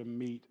prayer to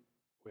meet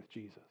with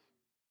Jesus.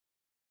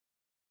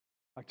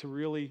 Like to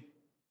really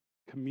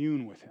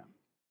commune with him.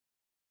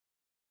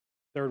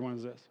 Third one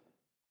is this.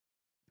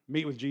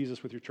 Meet with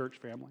Jesus with your church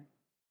family.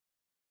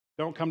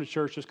 Don't come to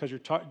church just because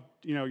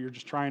you're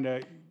just trying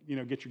to,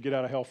 get your get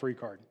out of hell free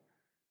card.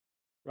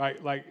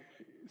 Right? Like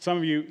some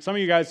of you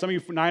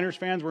Niners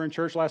fans were in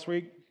church last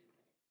week.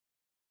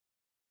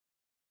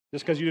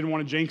 Just because you didn't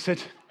want to jinx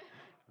it.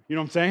 You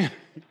know what I'm saying?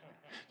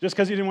 Just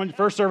because you didn't want,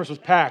 first service was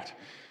packed.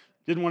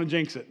 Didn't want to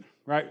jinx it,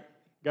 right?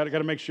 Got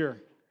to make sure.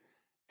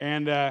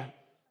 And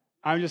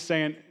I'm just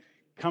saying,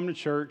 come to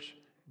church,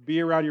 be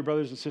around your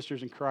brothers and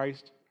sisters in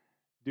Christ.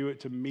 Do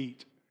it to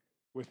meet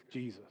with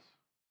Jesus.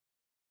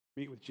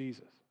 Meet with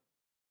Jesus.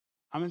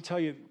 I'm going to tell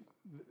you,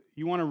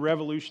 you want to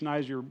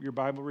revolutionize your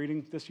Bible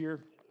reading this year?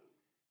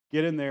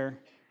 Get in there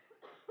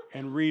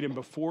and read. And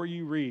before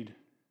you read,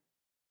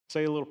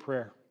 say a little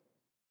prayer.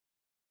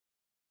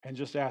 And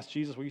just ask,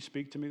 Jesus, will you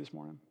speak to me this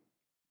morning?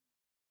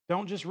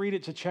 Don't just read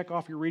it to check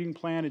off your reading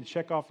plan and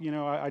check off,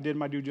 I did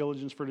my due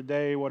diligence for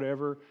today,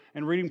 whatever.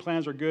 And reading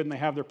plans are good and they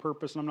have their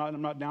purpose. And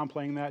I'm not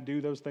downplaying that.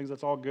 Do those things.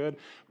 That's all good.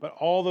 But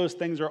all those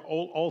things are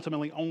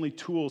ultimately only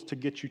tools to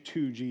get you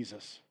to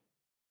Jesus.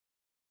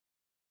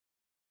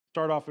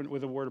 Start off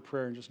with a word of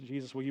prayer and just,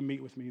 Jesus, will you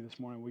meet with me this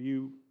morning? Will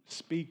you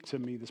speak to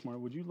me this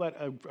morning? Would you let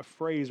a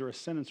phrase or a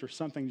sentence or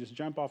something just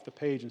jump off the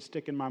page and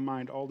stick in my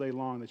mind all day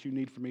long that you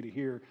need for me to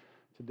hear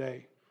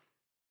today?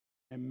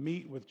 And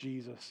meet with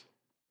Jesus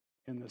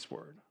in this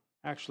word.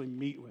 Actually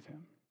meet with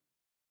him.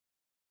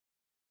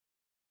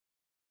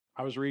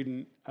 I was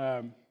reading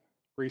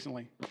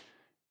recently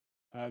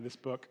this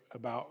book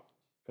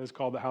it's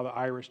called How the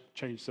Irish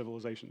Changed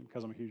Civilization,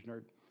 because I'm a huge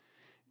nerd.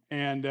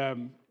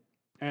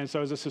 And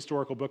so it's this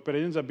historical book, but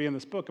it ends up being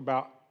this book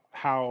about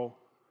how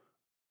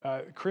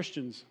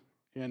Christians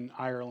in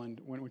Ireland,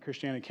 when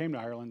Christianity came to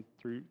Ireland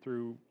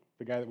through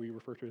the guy that we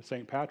refer to as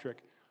St. Patrick,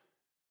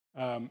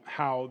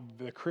 how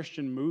the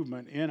Christian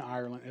movement in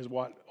Ireland is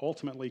what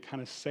ultimately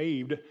kind of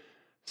saved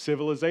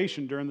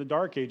civilization during the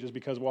Dark Ages,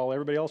 because while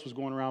everybody else was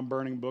going around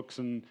burning books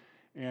and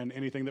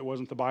anything that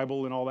wasn't the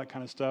Bible and all that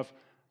kind of stuff,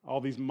 all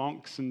these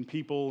monks and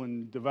people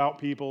and devout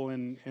people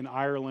in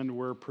Ireland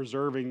were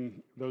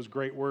preserving those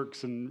great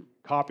works and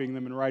copying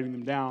them and writing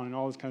them down and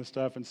all this kind of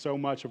stuff. And so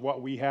much of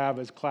what we have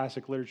as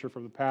classic literature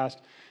from the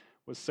past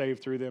was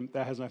saved through them.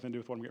 That has nothing to do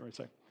with what I'm getting ready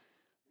to say.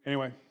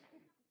 Anyway.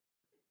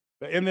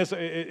 But in this,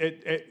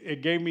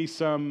 it gave me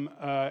some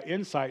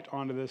insight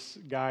onto this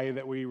guy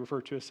that we refer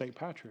to as St.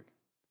 Patrick.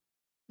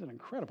 He's an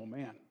incredible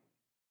man,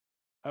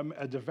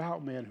 a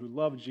devout man who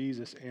loved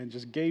Jesus and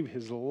just gave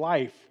his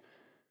life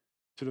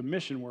to the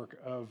mission work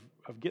of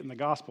getting the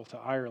gospel to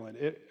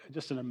Ireland.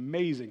 Just an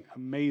amazing,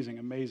 amazing,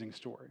 amazing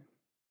story.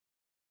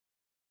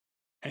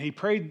 And he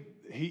prayed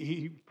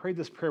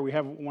this prayer. We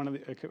have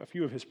a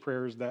few of his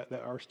prayers that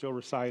are still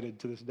recited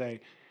to this day,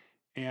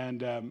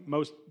 and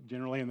most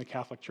generally in the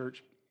Catholic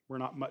Church. We're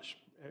not much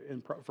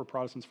for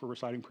Protestants for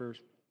reciting prayers.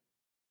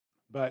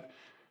 But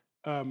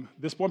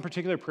this one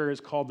particular prayer is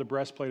called the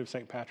Breastplate of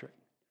St. Patrick.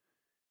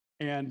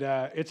 And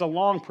it's a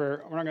long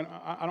prayer.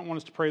 I don't want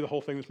us to pray the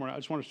whole thing this morning. I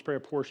just want us to pray a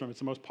portion of it. It's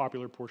the most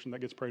popular portion that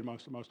gets prayed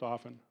most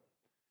often.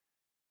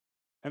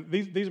 And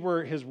these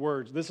were his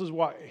words. This is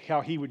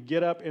how he would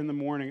get up in the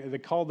morning. They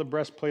called the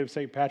Breastplate of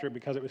St. Patrick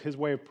because it was his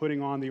way of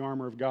putting on the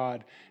armor of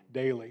God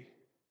daily.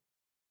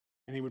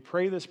 And he would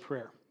pray this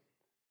prayer.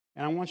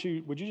 And would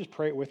you just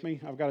pray it with me?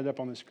 I've got it up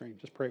on the screen.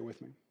 Just pray it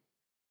with me.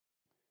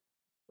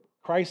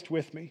 Christ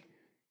with me,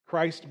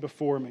 Christ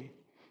before me,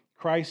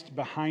 Christ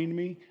behind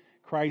me,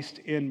 Christ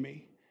in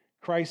me,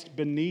 Christ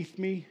beneath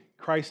me,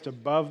 Christ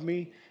above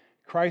me,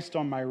 Christ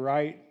on my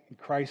right, and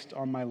Christ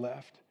on my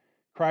left,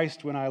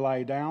 Christ when I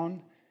lie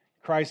down,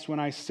 Christ when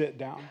I sit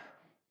down,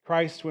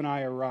 Christ when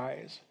I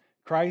arise,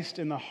 Christ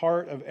in the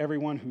heart of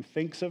everyone who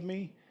thinks of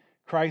me,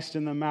 Christ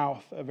in the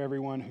mouth of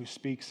everyone who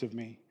speaks of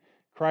me,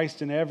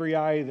 Christ in every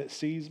eye that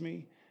sees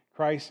me,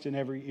 Christ in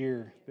every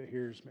ear that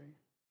hears me.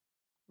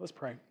 Let's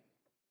pray.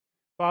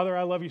 Father,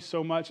 I love you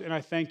so much, and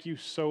I thank you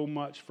so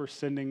much for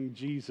sending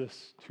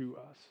Jesus to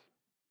us.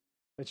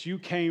 That you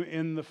came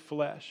in the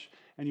flesh,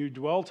 and you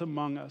dwelt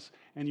among us,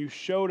 and you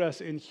showed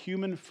us in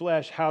human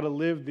flesh how to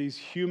live these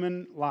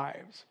human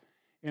lives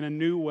in a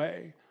new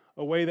way,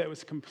 a way that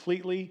was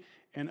completely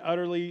and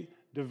utterly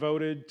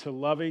devoted to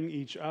loving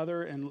each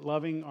other and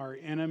loving our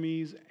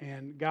enemies.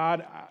 And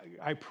God,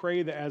 I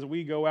pray that as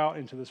we go out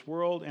into this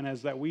world and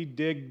as that we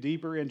dig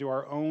deeper into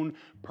our own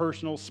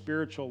personal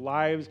spiritual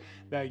lives,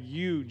 that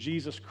you,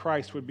 Jesus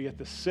Christ, would be at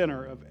the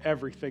center of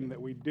everything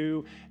that we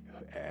do,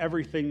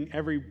 everything,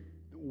 every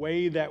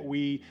way that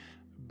we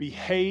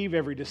behave,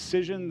 every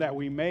decision that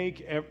we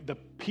make, the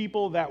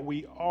people that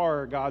we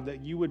are, God,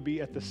 that you would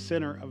be at the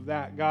center of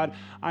that. God,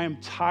 I am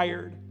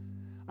tired.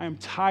 I am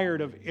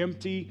tired of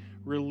empty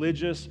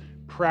religious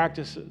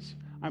practices.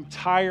 I'm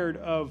tired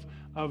of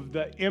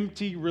the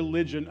empty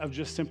religion of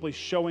just simply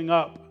showing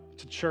up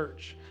to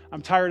church.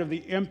 I'm tired of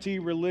the empty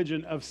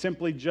religion of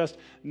simply just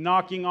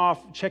checking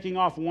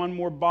off one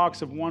more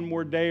box of one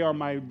more day on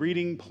my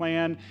reading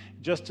plan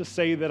just to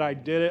say that I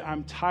did it.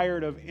 I'm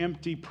tired of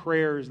empty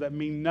prayers that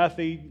mean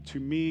nothing to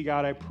me.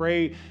 God, I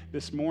pray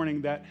this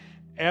morning that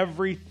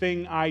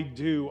everything I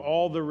do,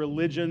 all the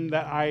religion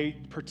that I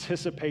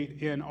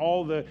participate in,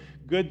 all the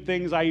good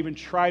things I even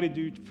try to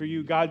do for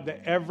you, God,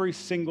 that every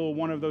single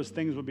one of those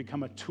things will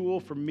become a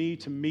tool for me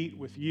to meet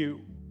with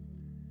you.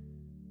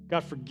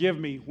 God, forgive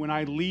me when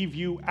I leave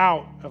you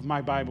out of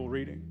my Bible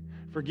reading.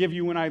 Forgive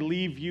you when I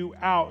leave you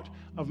out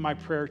of my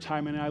prayer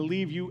time and I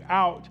leave you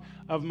out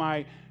of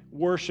my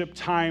worship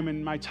time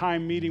and my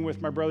time meeting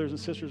with my brothers and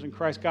sisters in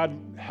Christ. God,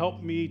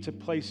 help me to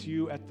place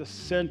you at the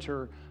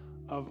center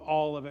of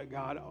all of it,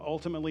 God.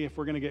 Ultimately, if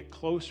we're going to get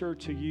closer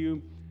to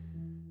you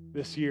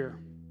this year,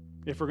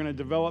 if we're going to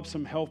develop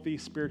some healthy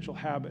spiritual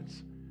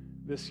habits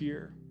this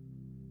year,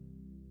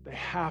 they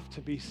have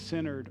to be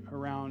centered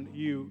around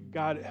you.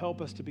 God,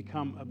 help us to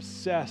become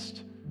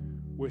obsessed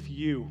with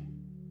you.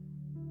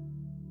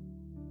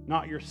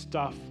 Not your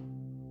stuff,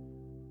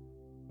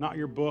 not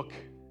your book,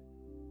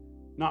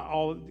 not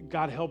all.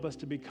 God, help us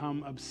to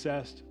become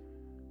obsessed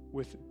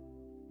with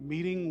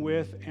meeting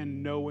with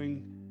and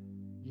knowing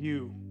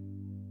you.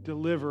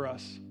 Deliver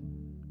us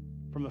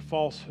from the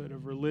falsehood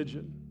of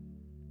religion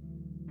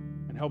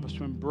and help us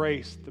to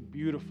embrace the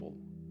beautiful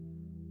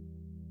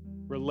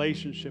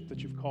relationship that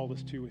you've called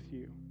us to with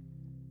you.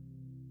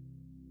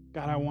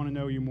 God, I want to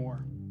know you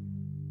more.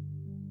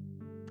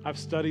 I've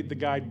studied the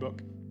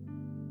guidebook.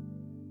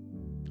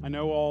 I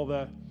know all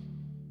the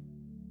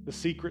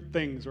secret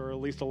things, or at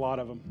least a lot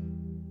of them.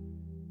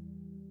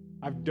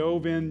 I've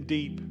dove in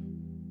deep.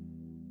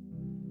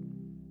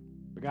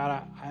 But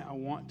God, I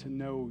want to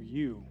know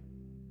you.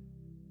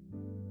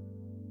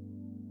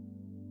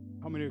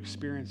 Help me to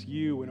experience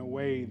you in a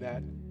way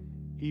that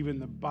even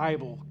the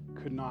Bible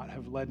could not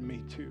have led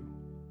me to.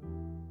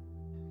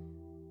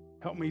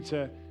 Help me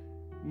to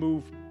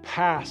move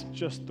past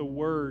just the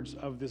words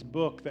of this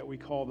book that we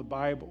call the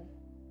Bible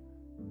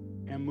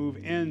and move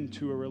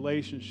into a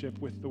relationship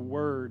with the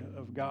Word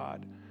of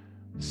God.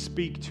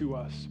 Speak to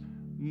us,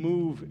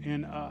 move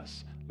in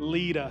us,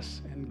 lead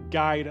us, and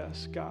guide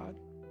us, God.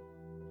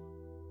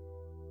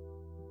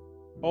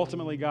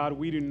 Ultimately, God,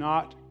 we do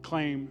not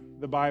claim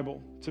the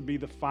Bible to be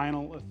the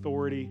final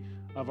authority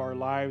of our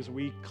lives.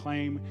 We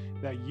claim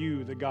that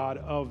you, the God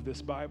of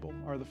this Bible,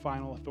 are the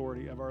final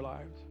authority of our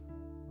lives.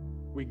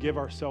 We give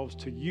ourselves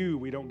to you.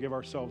 We don't give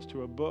ourselves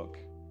to a book.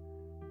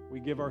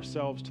 We give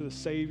ourselves to the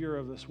Savior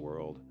of this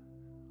world,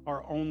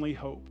 our only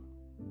hope.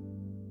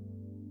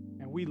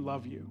 And we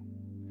love you.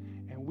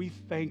 And we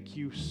thank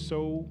you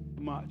so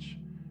much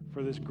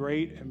for this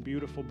great and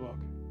beautiful book.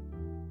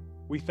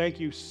 We thank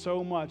you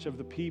so much of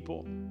the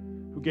people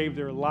who gave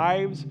their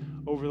lives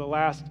over the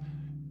last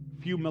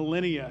few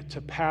millennia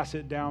to pass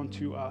it down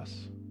to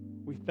us.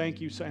 We thank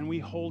you, and we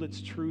hold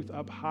its truth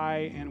up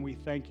high, and we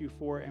thank you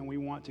for it, and we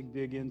want to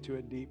dig into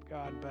it deep,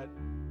 God, but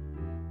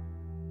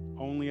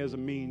only as a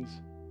means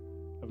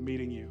of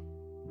meeting you.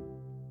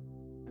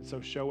 And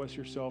so show us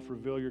yourself,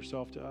 reveal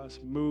yourself to us,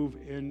 move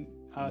in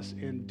us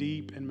in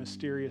deep and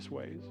mysterious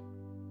ways.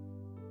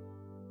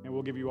 And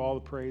we'll give you all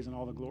the praise and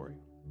all the glory.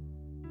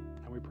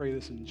 And we pray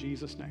this in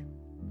Jesus' name.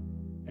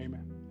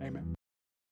 Amen. Amen.